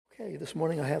Okay, this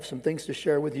morning I have some things to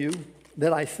share with you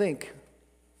that I think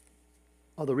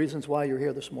are the reasons why you're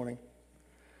here this morning.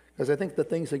 Because I think the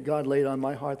things that God laid on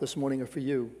my heart this morning are for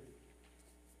you.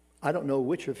 I don't know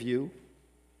which of you,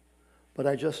 but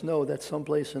I just know that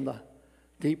someplace in the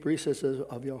deep recesses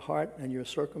of your heart and your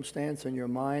circumstance and your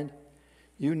mind,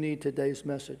 you need today's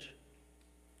message.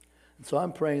 And so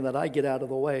I'm praying that I get out of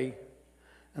the way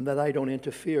and that I don't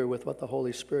interfere with what the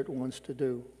Holy Spirit wants to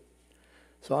do.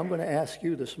 So I'm going to ask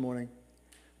you this morning,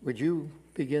 would you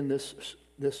begin this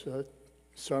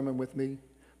sermon with me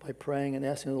by praying and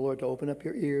asking the Lord to open up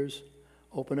your ears,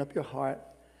 open up your heart,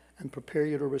 and prepare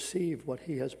you to receive what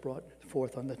He has brought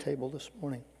forth on the table this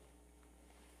morning.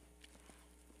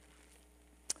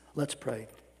 Let's pray.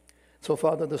 So,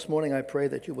 Father, this morning I pray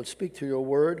that you would speak to your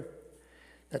word,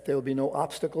 that there will be no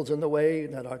obstacles in the way,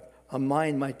 that our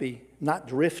mind might be not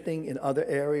drifting in other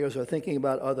areas or thinking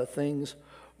about other things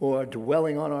or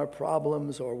dwelling on our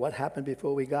problems or what happened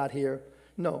before we got here.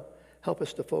 No, help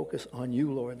us to focus on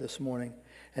you, Lord, this morning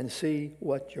and see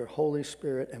what your Holy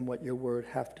Spirit and what your word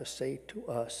have to say to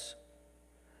us.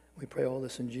 We pray all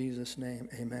this in Jesus' name.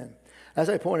 Amen.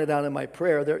 As I pointed out in my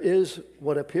prayer, there is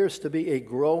what appears to be a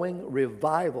growing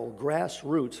revival,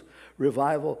 grassroots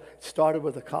revival. It started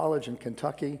with a college in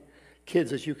Kentucky.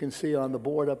 Kids, as you can see on the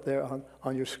board up there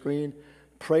on your screen,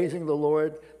 praising the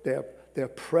Lord. They're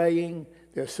praying.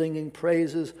 They're singing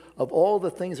praises of all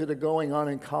the things that are going on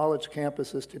in college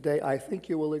campuses today. I think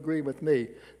you will agree with me.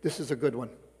 This is a good one.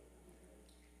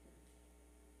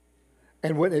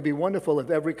 And wouldn't it be wonderful if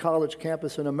every college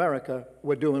campus in America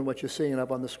were doing what you're seeing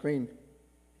up on the screen?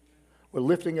 We're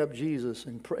lifting up Jesus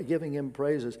and giving him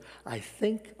praises. I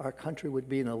think our country would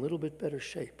be in a little bit better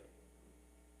shape.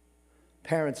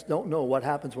 Parents don't know what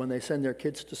happens when they send their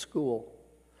kids to school.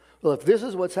 Well, if this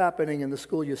is what's happening in the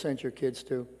school you sent your kids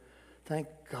to, thank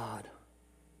God.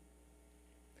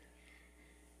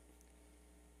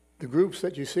 The groups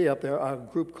that you see up there are a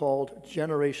group called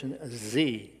Generation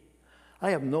Z. I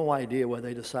have no idea why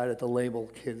they decided to label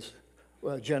kids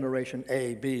Generation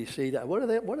A, B, C.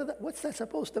 What's that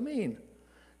supposed to mean?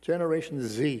 Generation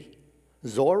Z.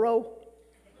 Zorro?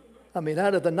 I mean,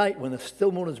 out of the night when the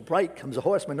still moon is bright comes a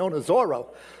horseman known as Zorro.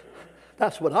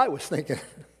 That's what I was thinking.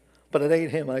 But it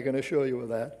ain't him, I can assure you of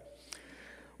that.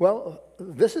 Well,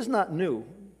 this is not new.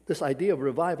 This idea of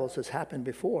revivals has happened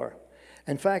before.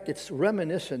 In fact, it's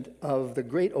reminiscent of the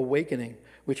Great Awakening,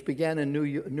 which began in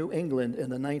New England in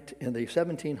the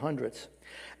 1700s.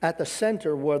 At the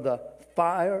center were the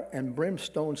fire and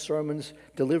brimstone sermons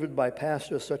delivered by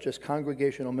pastors such as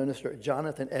Congregational Minister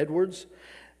Jonathan Edwards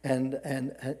and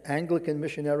Anglican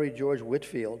missionary George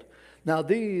Whitefield. Now,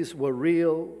 these were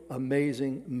real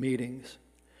amazing meetings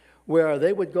where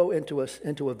they would go into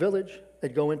a village,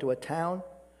 they'd go into a town,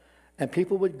 and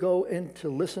people would go in to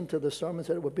listen to the sermons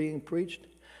that were being preached,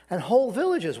 and whole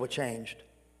villages were changed.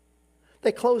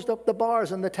 They closed up the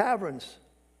bars and the taverns,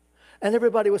 and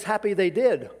everybody was happy they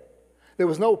did. There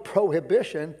was no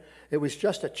prohibition. It was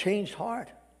just a changed heart.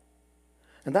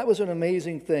 And that was an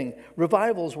amazing thing.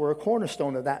 Revivals were a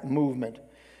cornerstone of that movement.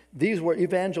 These were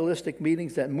evangelistic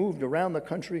meetings that moved around the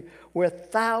country where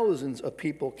thousands of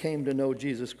people came to know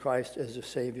Jesus Christ as their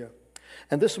Savior.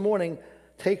 And this morning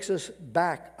takes us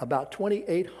back about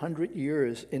 2,800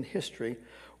 years in history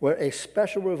where a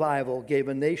special revival gave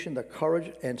a nation the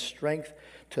courage and strength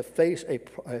to face a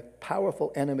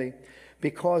powerful enemy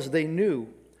because they knew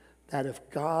that if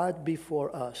God be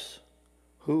for us,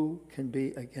 who can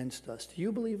be against us? Do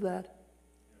you believe that?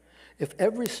 If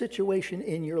every situation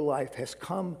in your life has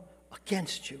come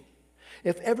against you,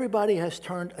 if everybody has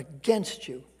turned against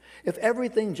you, if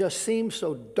everything just seems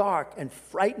so dark and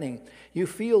frightening, you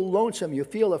feel lonesome, you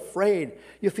feel afraid,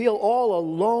 you feel all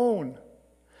alone,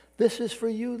 this is for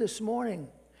you this morning.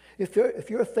 If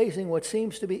you're facing what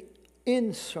seems to be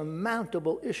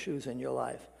insurmountable issues in your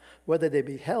life, whether they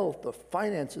be health or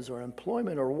finances or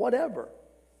employment or whatever,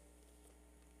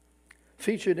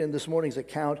 featured in this morning's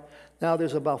account, now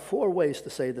there's about 4 ways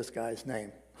to say this guy's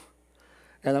name.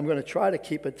 And I'm going to try to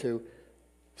keep it to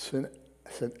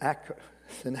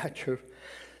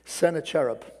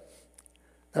Sennacherib.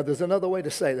 Now there's another way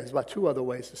to say it. There's about 2 other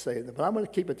ways to say it, but I'm going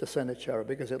to keep it to Sennacherib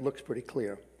because it looks pretty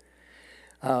clear.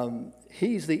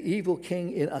 He's the evil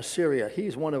king in Assyria.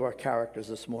 He's one of our characters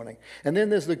this morning. And then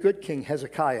there's the good king,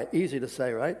 Hezekiah. Easy to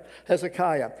say, right?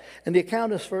 Hezekiah. And the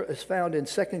account is found in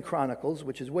 2 Chronicles,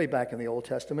 which is way back in the Old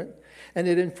Testament. And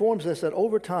it informs us that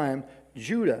over time,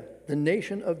 Judah, the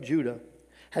nation of Judah,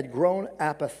 had grown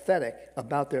apathetic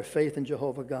about their faith in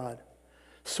Jehovah God.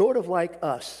 Sort of like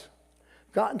us.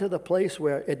 Gotten to the place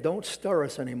where it don't stir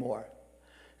us anymore.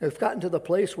 It's gotten to the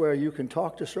place where you can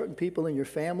talk to certain people in your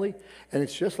family, and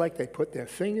it's just like they put their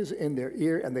fingers in their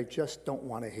ear and they just don't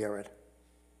want to hear it.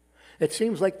 It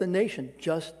seems like the nation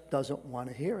just doesn't want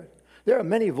to hear it. There are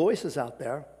many voices out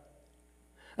there,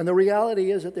 and the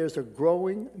reality is that there's a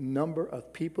growing number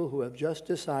of people who have just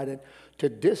decided to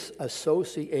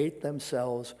disassociate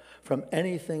themselves from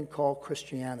anything called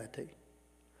Christianity.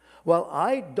 Well,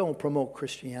 I don't promote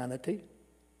Christianity.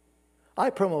 I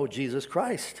promote Jesus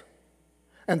Christ.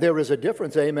 And there is a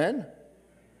difference, amen?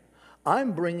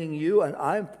 I'm bringing you and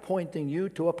I'm pointing you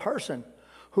to a person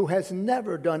who has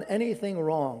never done anything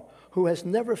wrong, who has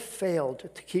never failed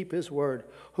to keep his word,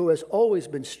 who has always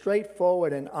been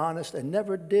straightforward and honest and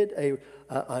never did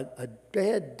a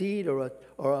bad deed or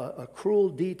a cruel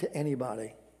deed to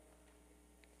anybody.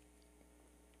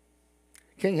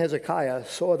 King Hezekiah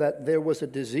saw that there was a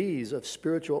disease of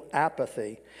spiritual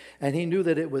apathy, and he knew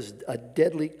that it was a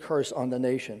deadly curse on the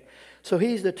nation. So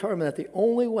he's determined that the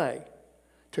only way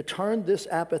to turn this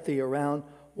apathy around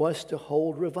was to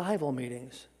hold revival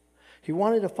meetings. He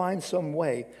wanted to find some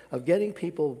way of getting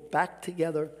people back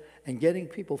together and getting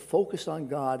people focused on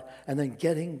God and then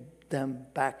getting them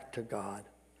back to God.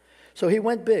 So he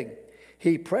went big.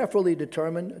 He prayerfully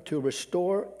determined to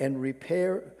restore and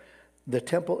repair the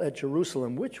temple at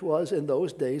Jerusalem, which was in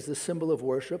those days the symbol of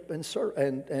worship and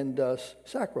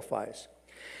sacrifice.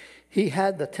 He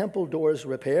had the temple doors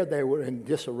repaired. They were in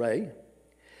disarray.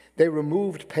 They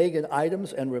removed pagan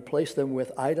items and replaced them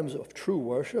with items of true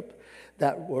worship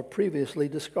that were previously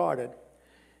discarded.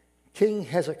 King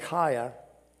Hezekiah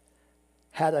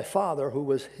had a father who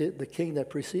was the king that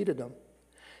preceded him.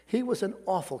 He was an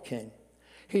awful king.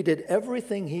 He did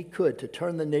everything he could to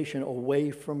turn the nation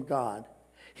away from God.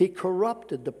 He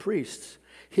corrupted the priests.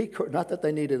 Not that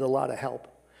they needed a lot of help.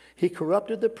 He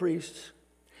corrupted the priests.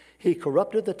 He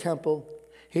corrupted the temple.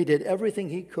 He did everything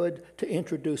he could to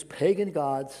introduce pagan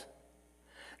gods.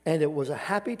 And it was a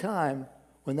happy time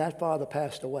when that father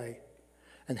passed away.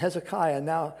 And Hezekiah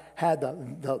now had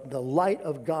the light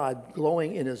of God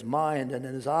glowing in his mind and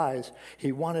in his eyes.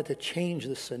 He wanted to change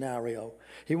the scenario.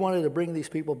 He wanted to bring these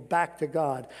people back to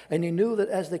God. And he knew that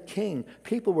as the king,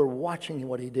 people were watching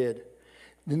what he did.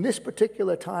 In this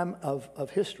particular time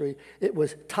of history, it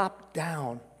was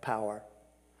top-down power.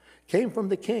 Came from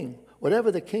the king.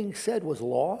 Whatever the king said was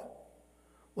law.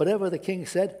 Whatever the king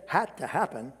said had to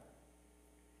happen.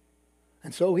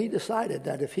 And so he decided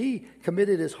that if he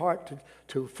committed his heart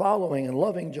to following and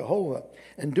loving Jehovah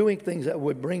and doing things that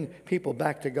would bring people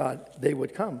back to God, they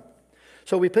would come.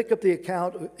 So we pick up the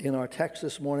account in our text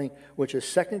this morning, which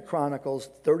is 2 Chronicles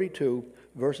 32,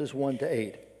 verses 1 to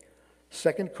 8.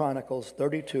 2 Chronicles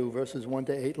 32, verses 1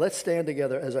 to 8. Let's stand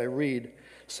together as I read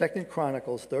 2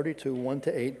 Chronicles 32, 1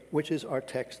 to 8, which is our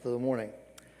text of the morning.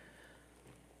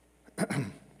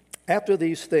 After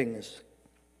these things,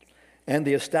 and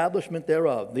the establishment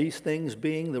thereof, these things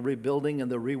being the rebuilding and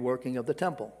the reworking of the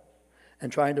temple,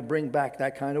 and trying to bring back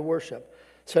that kind of worship,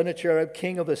 Sennacherib,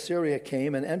 king of Assyria,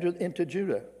 came and entered into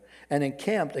Judah, and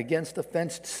encamped against the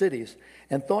fenced cities,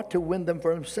 and thought to win them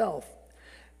for himself.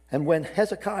 And when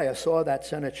Hezekiah saw that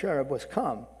Sennacherib was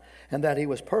come, and that he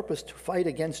was purposed to fight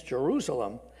against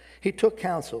Jerusalem, he took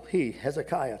counsel,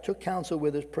 Hezekiah, took counsel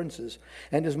with his princes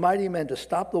and his mighty men to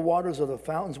stop the waters of the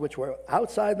fountains which were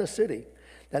outside the city,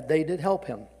 that they did help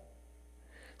him.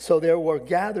 So there were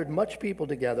gathered much people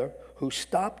together, who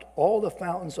stopped all the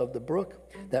fountains of the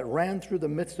brook that ran through the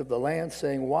midst of the land,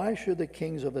 saying, Why should the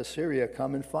kings of Assyria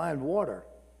come and find water?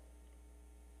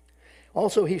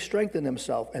 Also he strengthened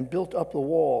himself and built up the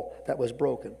wall that was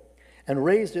broken, and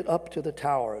raised it up to the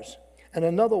towers, and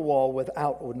another wall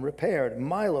without, and repaired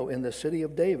Milo in the city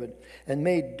of David, and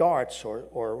made darts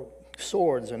or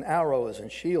swords and arrows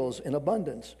and shields in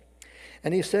abundance.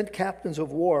 And he sent captains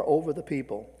of war over the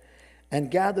people, and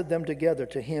gathered them together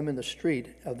to him in the street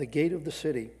of the gate of the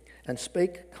city, and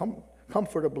spake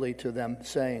comfortably to them,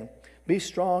 saying, Be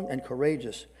strong and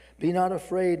courageous. Be not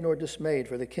afraid nor dismayed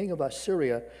for the king of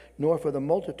Assyria, nor for the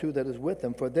multitude that is with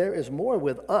him, for there is more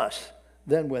with us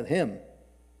than with him.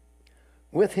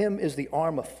 With him is the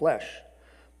arm of flesh,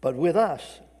 but with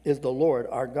us is the Lord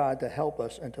our God to help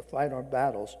us and to fight our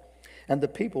battles. And the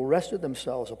people rested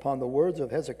themselves upon the words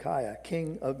of Hezekiah,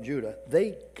 king of Judah.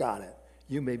 They got it.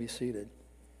 You may be seated.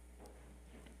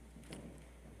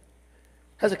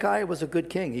 Hezekiah was a good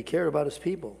king. He cared about his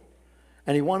people.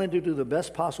 And he wanted to do the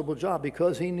best possible job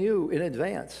because he knew in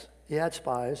advance. He had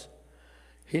spies.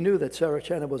 He knew that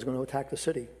Sennacherib was going to attack the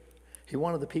city. He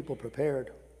wanted the people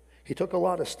prepared. He took a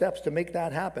lot of steps to make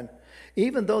that happen.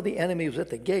 Even though the enemy was at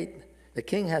the gate, the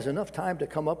king has enough time to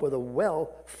come up with a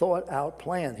well-thought-out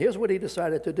plan. Here's what he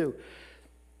decided to do.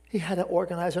 He had to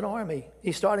organize an army.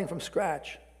 He's starting from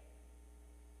scratch.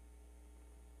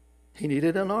 He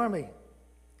needed an army.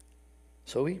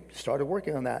 So he started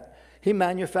working on that. He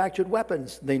manufactured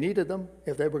weapons. They needed them.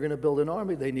 If they were going to build an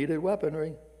army, they needed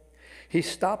weaponry. He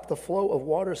stopped the flow of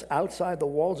waters outside the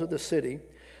walls of the city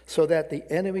so that the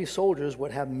enemy soldiers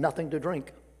would have nothing to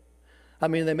drink. I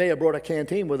mean, they may have brought a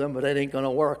canteen with them, but it ain't going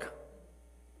to work.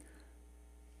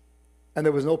 And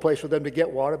there was no place for them to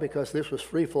get water because this was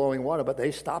free-flowing water, but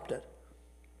they stopped it.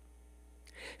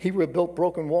 He rebuilt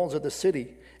broken walls of the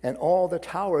city and all the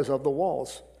towers of the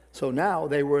walls. So now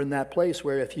they were in that place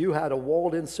where if you had a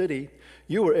walled-in city,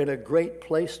 you were in a great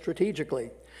place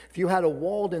strategically. If you had a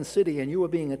walled-in city and you were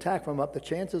being attacked from up, the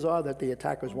chances are that the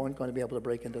attackers weren't going to be able to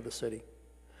break into the city.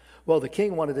 Well, the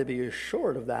king wanted to be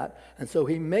assured of that, and so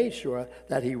he made sure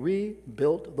that he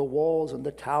rebuilt the walls and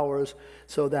the towers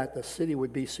so that the city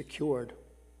would be secured.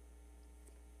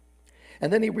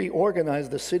 And then he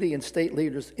reorganized the city and state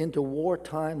leaders into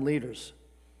wartime leaders.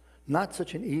 Not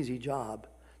such an easy job.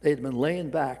 They had been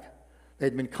laying back. They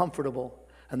had been comfortable,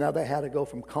 and now they had to go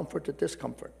from comfort to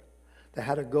discomfort. They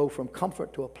had to go from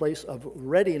comfort to a place of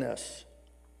readiness.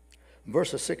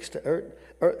 Verses 6 to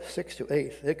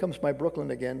 8. Here comes my Brooklyn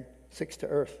again, 6 to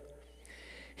earth.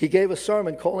 He gave a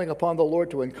sermon calling upon the Lord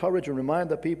to encourage and remind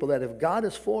the people that if God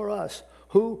is for us,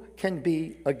 who can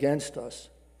be against us?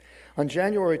 On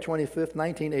January 25th,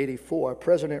 1984,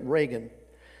 President Reagan,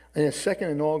 in his second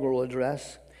inaugural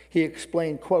address, he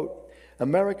explained, quote,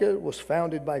 America was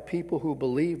founded by people who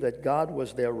believed that God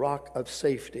was their rock of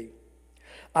safety.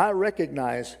 I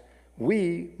recognize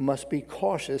we must be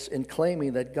cautious in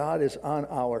claiming that God is on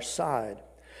our side.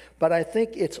 But I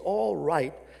think it's all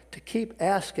right to keep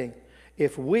asking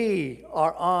if we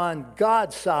are on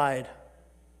God's side.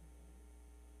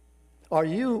 Are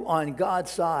you on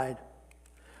God's side?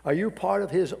 Are you part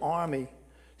of his army,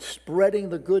 spreading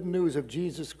the good news of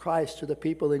Jesus Christ to the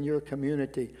people in your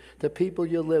community, the people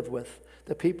you live with,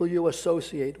 the people you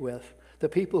associate with, the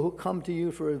people who come to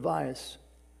you for advice?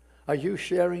 Are you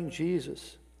sharing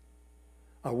Jesus?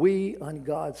 Are we on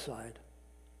God's side?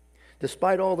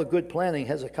 Despite all the good planning,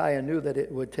 Hezekiah knew that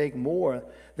it would take more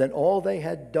than all they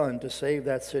had done to save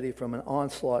that city from an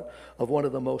onslaught of one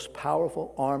of the most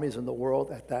powerful armies in the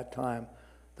world at that time,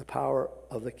 the power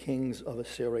of the kings of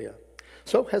Assyria.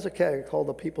 So Hezekiah called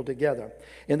the people together.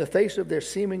 In the face of their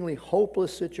seemingly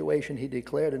hopeless situation, he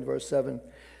declared in verse 7,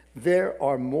 there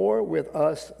are more with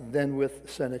us than with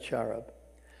Sennacherib.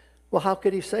 Well, how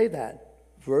could he say that?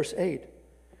 Verse 8,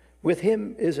 with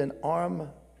him is an arm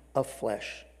of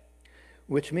flesh,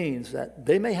 which means that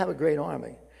they may have a great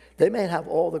army. They may have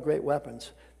all the great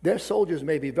weapons. Their soldiers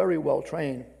may be very well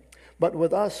trained, but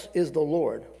with us is the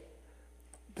Lord.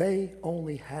 They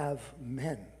only have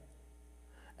men,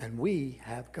 and we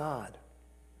have God.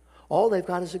 All they've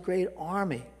got is a great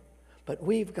army, but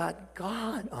we've got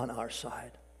God on our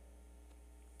side.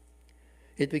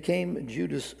 It became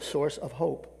Judah's source of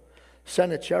hope.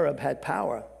 Sennacherib had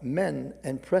power, men,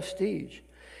 and prestige.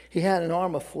 He had an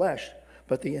arm of flesh,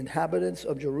 but the inhabitants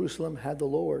of Jerusalem had the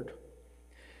Lord.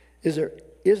 Is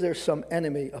there some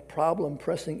enemy, a problem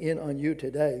pressing in on you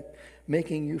today,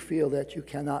 making you feel that you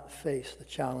cannot face the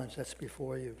challenge that's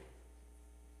before you?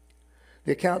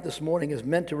 The account this morning is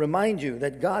meant to remind you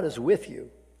that God is with you.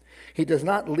 He does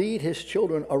not lead his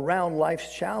children around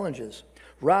life's challenges.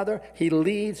 Rather, he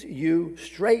leads you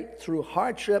straight through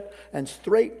hardship and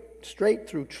straight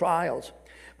through trials.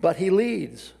 But he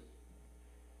leads.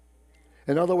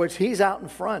 In other words, he's out in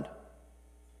front.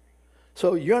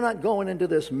 So you're not going into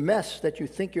this mess that you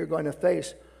think you're going to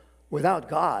face without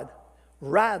God.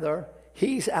 Rather,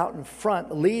 he's out in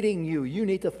front leading you. You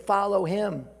need to follow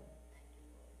him.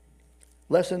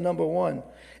 Lesson number 1.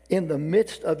 In the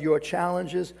midst of your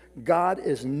challenges, God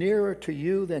is nearer to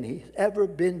you than he's ever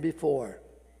been before.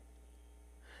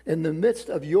 In the midst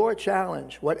of your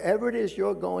challenge, whatever it is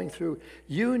you're going through,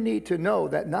 you need to know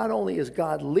that not only is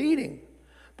God leading,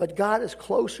 but God is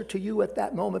closer to you at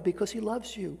that moment because he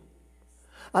loves you.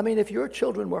 I mean, if your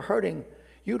children were hurting,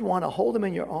 you'd want to hold them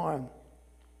in your arm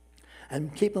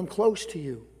and keep them close to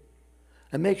you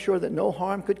and make sure that no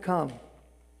harm could come.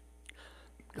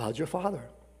 God's your Father.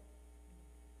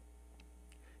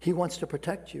 He wants to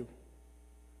protect you.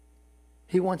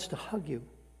 He wants to hug you,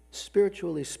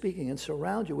 spiritually speaking, and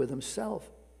surround you with himself.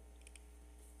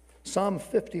 Psalm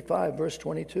 55, verse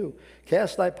 22,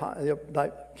 cast thy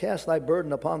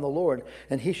burden upon the Lord,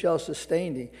 and he shall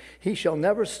sustain thee. He shall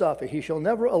never suffer. He shall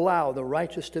never allow the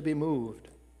righteous to be moved.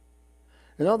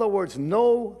 In other words,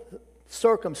 no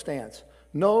circumstance,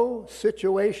 no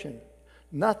situation,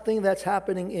 Nothing that's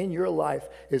happening in your life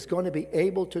is going to be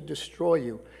able to destroy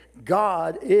you.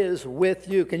 God is with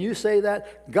you. Can you say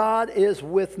that? God is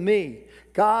with me.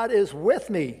 God is with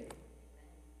me.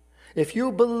 If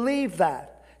you believe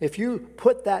that, if you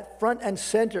put that front and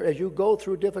center as you go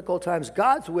through difficult times,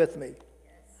 God's with me.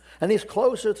 And he's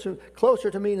closer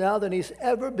to me now than he's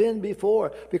ever been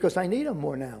before, because I need him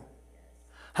more now.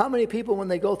 How many people, when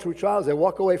they go through trials, they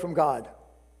walk away from God?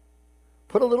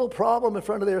 Put a little problem in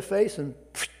front of their face and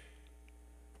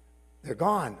they're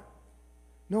gone.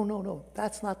 No.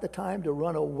 That's not the time to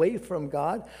run away from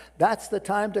God. That's the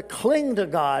time to cling to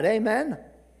God. Amen?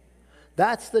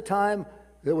 That's the time.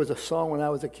 There was a song when I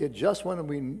was a kid, just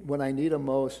when I need him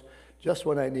most, just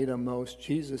when I need him most,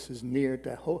 Jesus is near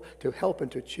to help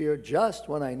and to cheer just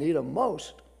when I need him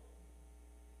most.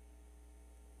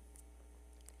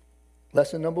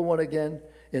 Lesson number 1 again,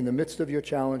 in the midst of your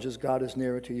challenges, God is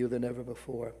nearer to you than ever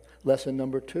before. Lesson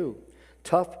number 2,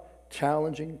 tough,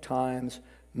 challenging times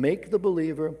make the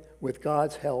believer, with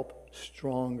God's help,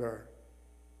 stronger.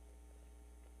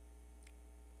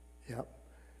 Yep.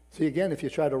 See, again, if you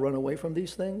try to run away from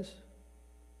these things,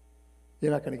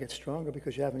 you're not going to get stronger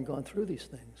because you haven't gone through these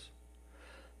things.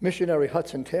 Missionary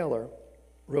Hudson Taylor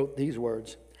wrote these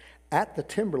words, "At the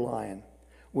timberline,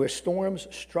 where storms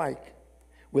strike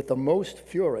with the most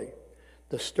fury,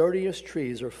 the sturdiest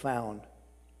trees are found.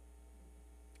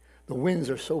 The winds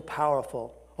are so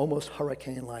powerful, almost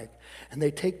hurricane-like, and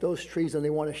they take those trees and they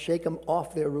want to shake them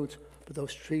off their roots, but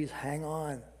those trees hang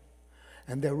on,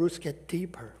 and their roots get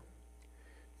deeper.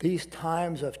 These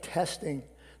times of testing,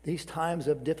 these times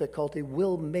of difficulty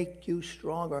will make you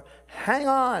stronger. Hang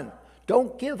on.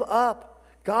 Don't give up.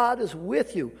 God is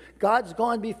with you. God's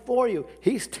gone before you.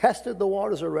 He's tested the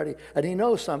waters already, and he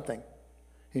knows something.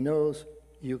 He knows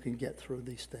you can get through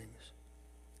these things."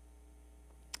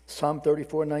 Psalm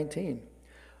 34:19.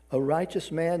 "A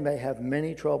righteous man may have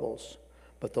many troubles,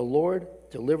 but the Lord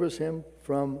delivers him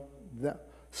from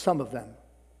some of them."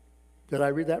 Did I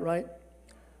read that right?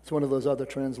 It's one of those other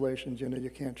translations, you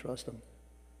can't trust them.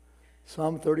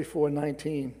 Psalm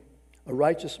 34:19. "A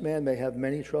righteous man may have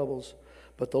many troubles,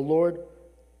 but the Lord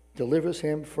delivers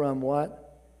him from"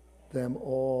 what? "Them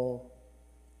all."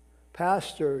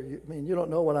 Pastor, you don't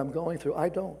know what I'm going through. I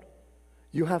don't.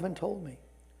 You haven't told me.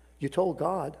 You told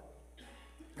God.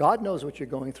 God knows what you're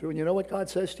going through. And you know what God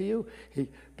says to you? He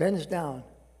bends down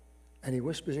and he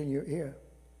whispers in your ear,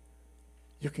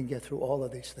 "You can get through all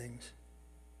of these things.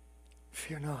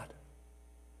 Fear not.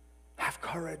 Have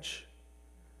courage.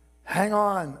 Hang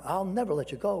on. I'll never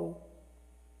let you go."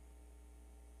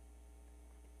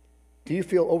 Do you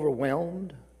feel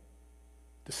overwhelmed,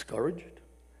 discouraged,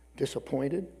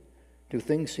 disappointed? Do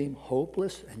things seem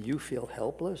hopeless and you feel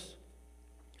helpless?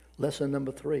 Lesson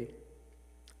number 3.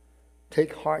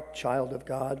 Take heart, child of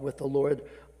God, with the Lord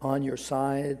on your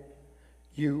side.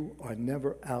 You are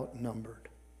never outnumbered.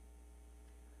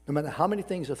 No matter how many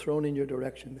things are thrown in your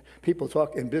direction. People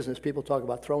talk in business, people talk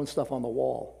about throwing stuff on the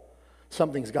wall.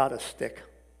 Something's got to stick.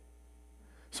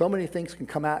 So many things can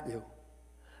come at you,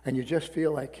 and you just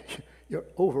feel like you're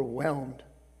overwhelmed,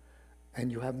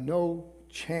 and you have no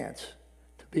chance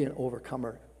to be an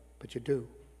overcomer, but you do,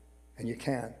 and you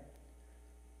can.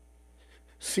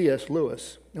 C.S.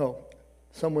 Lewis,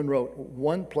 someone wrote,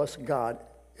 1 plus God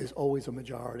is always a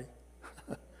majority.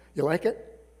 You like it?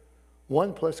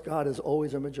 1 plus God is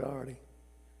always a majority.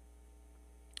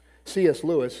 C.S.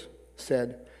 Lewis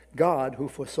said, "God, who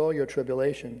foresaw your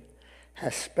tribulation,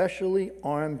 has specially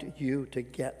armed you to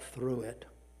get through it."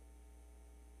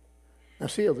 Now,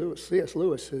 C.S.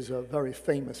 Lewis is a very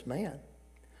famous man,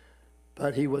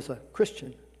 but he was a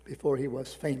Christian before he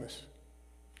was famous.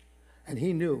 And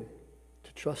he knew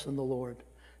to trust in the Lord.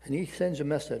 And he sends a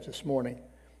message this morning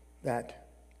that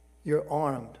you're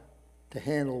armed to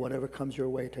handle whatever comes your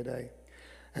way today.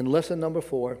 And lesson number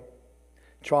 4,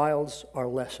 trials are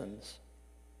lessons.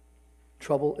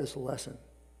 Trouble is a lesson.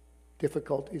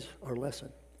 Difficulties are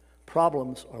lesson.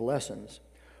 Problems are lessons.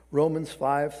 Romans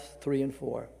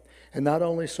 5:3-4. "And not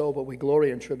only so, but we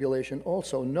glory in tribulation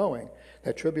also, knowing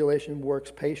that tribulation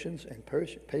works patience, and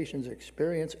patience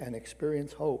experience, and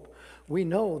experience hope." We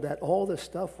know that all the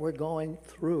stuff we're going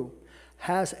through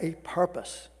has a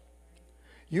purpose.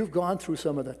 You've gone through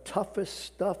some of the toughest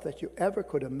stuff that you ever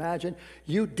could imagine.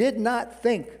 You did not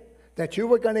think that you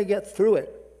were going to get through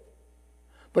it,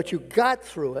 but you got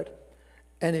through it.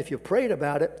 And if you prayed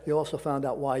about it, you also found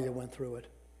out why you went through it.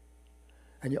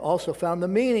 And you also found the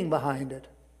meaning behind it.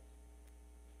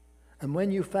 And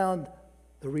when you found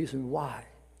the reason why,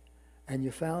 and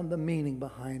you found the meaning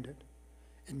behind it,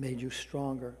 it made you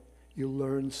stronger. You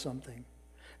learned something.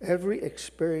 Every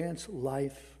experience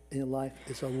in life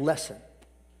is a lesson.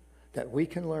 that we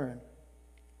can learn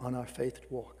on our faith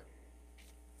walk.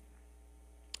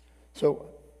 So,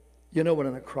 you know what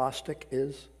an acrostic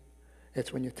is?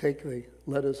 It's when you take the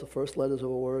letters, the first letters of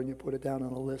a word, and you put it down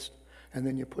on a list, and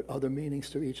then you put other meanings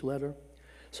to each letter.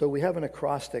 So we have an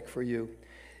acrostic for you.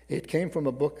 It came from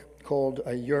a book called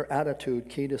Your Attitude,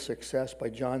 Key to Success by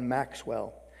John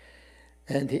Maxwell.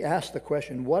 And he asked the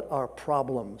question, what are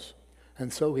problems?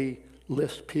 And so he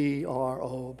lists P-R-O-B-L-A-M-S.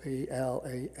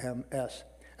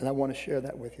 And I want to share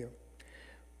that with you.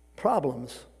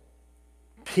 Problems,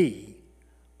 P,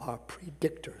 are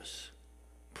predictors.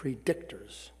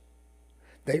 Predictors.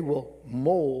 They will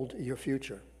mold your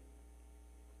future.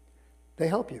 They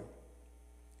help you.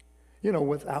 You know,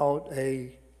 without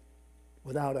a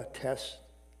test,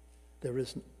 there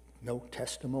is no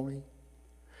testimony.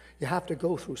 You have to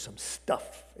go through some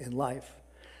stuff in life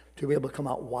to be able to come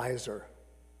out wiser.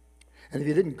 And if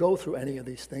you didn't go through any of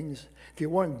these things, if you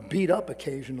weren't beat up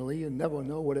occasionally, you never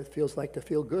know what it feels like to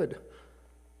feel good.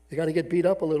 You got to get beat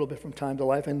up a little bit from time to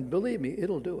life, and believe me,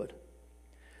 it'll do it.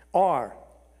 R,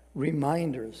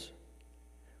 reminders.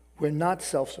 We're not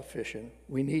self-sufficient.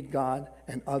 We need God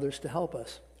and others to help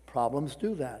us. Problems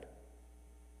do that.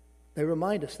 They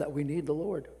remind us that we need the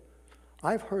Lord.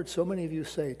 I've heard so many of you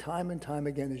say time and time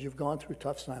again as you've gone through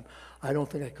tough time, I don't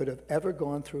think I could have ever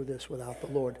gone through this without the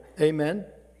Lord. Amen?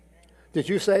 Did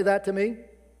you say that to me?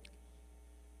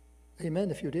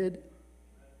 Amen, if you did.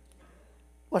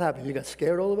 What happened? You got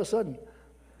scared all of a sudden?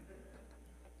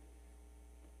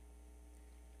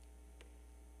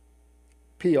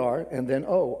 PR and then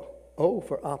O. O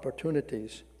for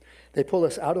opportunities. They pull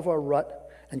us out of our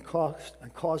rut and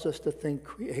cause us to think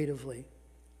creatively.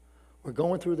 We're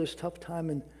going through this tough time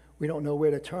and we don't know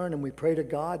where to turn, and we pray to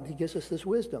God and he gives us this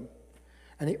wisdom.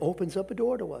 And he opens up a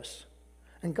door to us.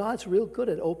 And God's real good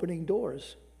at opening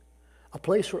doors, a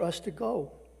place for us to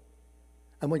go.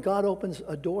 And when God opens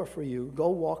a door for you, go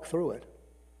walk through it.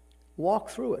 Walk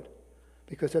through it.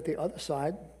 Because at the other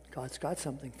side, God's got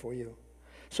something for you.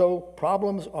 So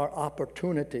problems are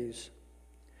opportunities.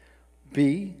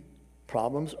 B,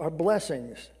 problems are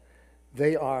blessings.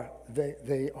 They are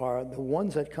the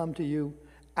ones that come to you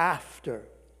after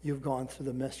you've gone through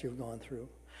the mess you've gone through.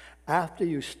 After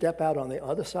you step out on the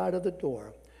other side of the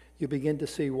door, you begin to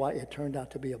see why it turned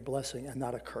out to be a blessing and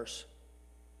not a curse.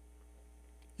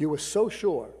 You were so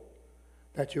sure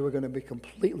that you were going to be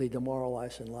completely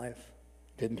demoralized in life.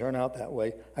 Didn't turn out that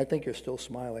way. I think you're still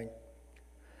smiling.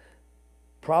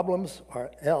 Problems are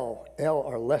L. L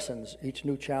are lessons. Each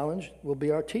new challenge will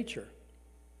be our teacher.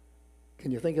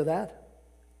 Can you think of that?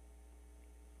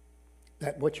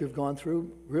 That what you've gone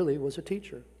through really was a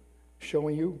teacher,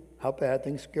 showing you how bad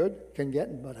things can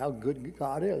get, but how good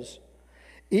God is.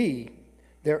 E,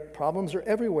 their problems are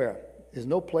everywhere. There's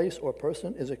no place or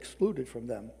person is excluded from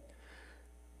them.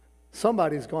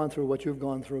 Somebody's gone through what you've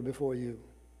gone through before you.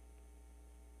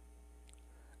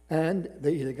 And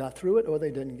they either got through it or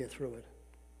they didn't get through it.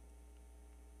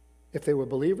 If they were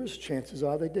believers, chances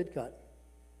are they did got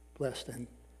blessed and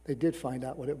they did find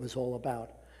out what it was all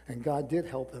about. And God did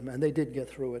help them, and they did get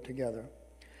through it together.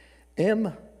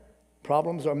 M,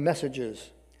 problems are messages.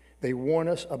 They warn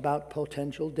us about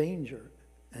potential danger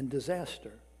and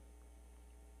disaster.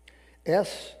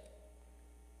 S,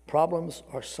 problems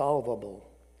are solvable.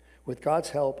 With God's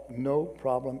help, no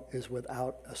problem is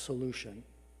without a solution.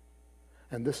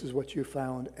 And this is what you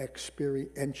found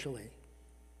experientially.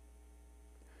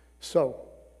 So,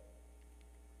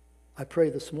 I pray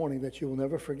this morning that you will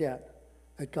never forget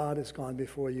that God has gone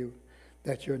before you,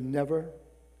 that you're never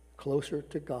closer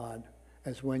to God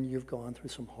as when you've gone through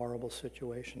some horrible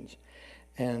situations.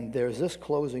 And there's this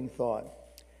closing thought.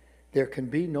 There can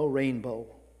be no rainbow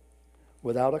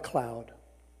without a cloud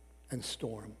and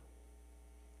storm.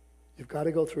 You've got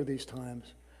to go through these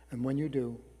times, and when you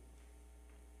do,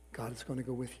 God is going to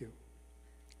go with you.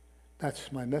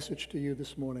 That's my message to you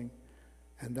this morning,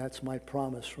 and that's my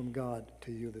promise from God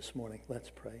to you this morning.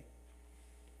 Let's pray.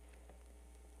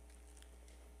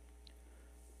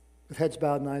 With heads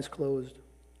bowed and eyes closed,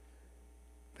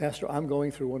 Pastor, I'm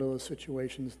going through one of those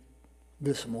situations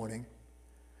this morning,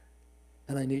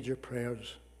 and I need your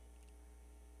prayers.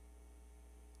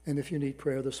 And if you need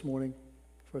prayer this morning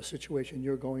for a situation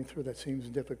you're going through that seems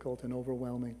difficult and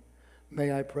overwhelming,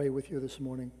 may I pray with you this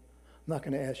morning? I'm not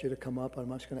going to ask you to come up. I'm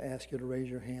just going to ask you to raise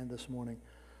your hand this morning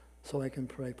so I can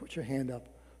pray. Put your hand up.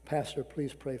 Pastor,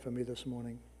 please pray for me this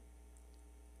morning.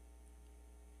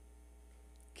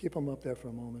 Keep them up there for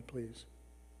a moment, please.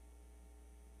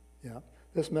 Yeah,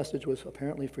 this message was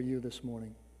apparently for you this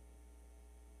morning.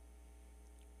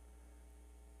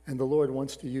 And the Lord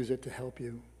wants to use it to help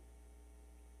you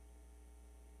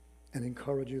and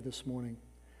encourage you this morning.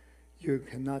 You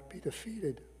cannot be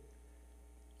defeated.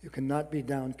 You cannot be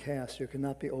downcast. You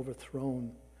cannot be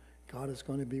overthrown. God is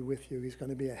going to be with you. He's going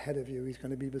to be ahead of you. He's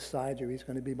going to be beside you. He's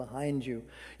going to be behind you.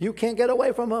 You can't get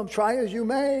away from him, try as you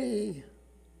may.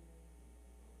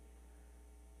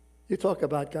 You talk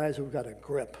about guys who've got a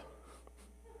grip.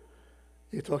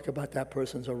 You talk about that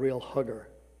person's a real hugger.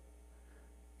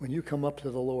 When you come up to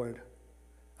the Lord,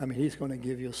 I mean, he's going to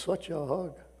give you such a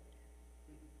hug.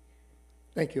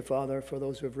 Thank you, Father, for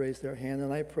those who have raised their hand,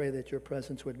 and I pray that your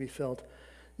presence would be felt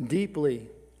deeply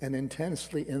and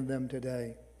intensely in them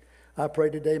today. I pray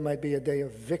today might be a day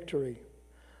of victory.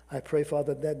 I pray,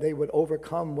 Father, that they would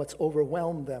overcome what's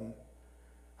overwhelmed them.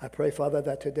 I pray, Father,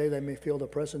 that today they may feel the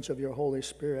presence of your Holy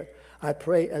Spirit. I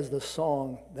pray, as the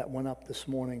song that went up this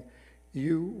morning,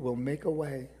 you will make a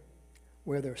way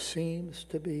where there seems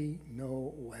to be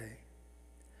no way.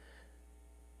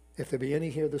 If there be any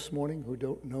here this morning who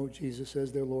don't know Jesus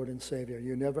as their Lord and Savior,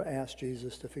 you never asked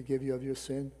Jesus to forgive you of your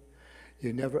sin.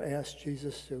 You never asked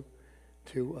Jesus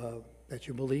that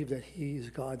you believe that he is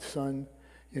God's Son.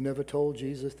 You never told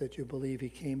Jesus that you believe he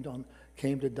came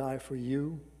to die for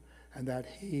you, and that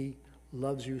he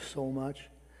loves you so much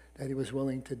that he was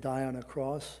willing to die on a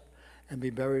cross and be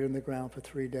buried in the ground for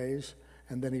 3 days,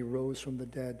 and then he rose from the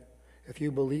dead. If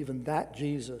you believe in that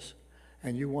Jesus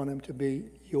and you want him to be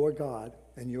your God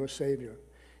and your Savior,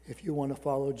 if you want to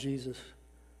follow Jesus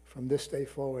from this day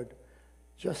forward,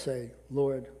 just say,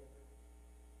 Lord,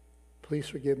 please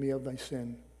forgive me of my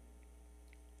sin.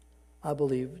 I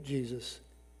believe Jesus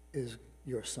is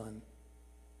your Son.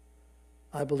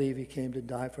 I believe he came to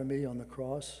die for me on the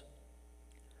cross.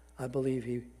 I believe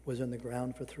he was in the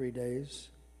ground for 3 days.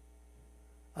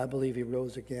 I believe he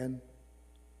rose again.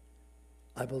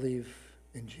 I believe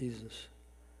in Jesus.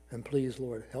 And please,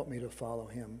 Lord, help me to follow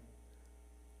him.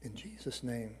 In Jesus'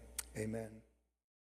 name, amen.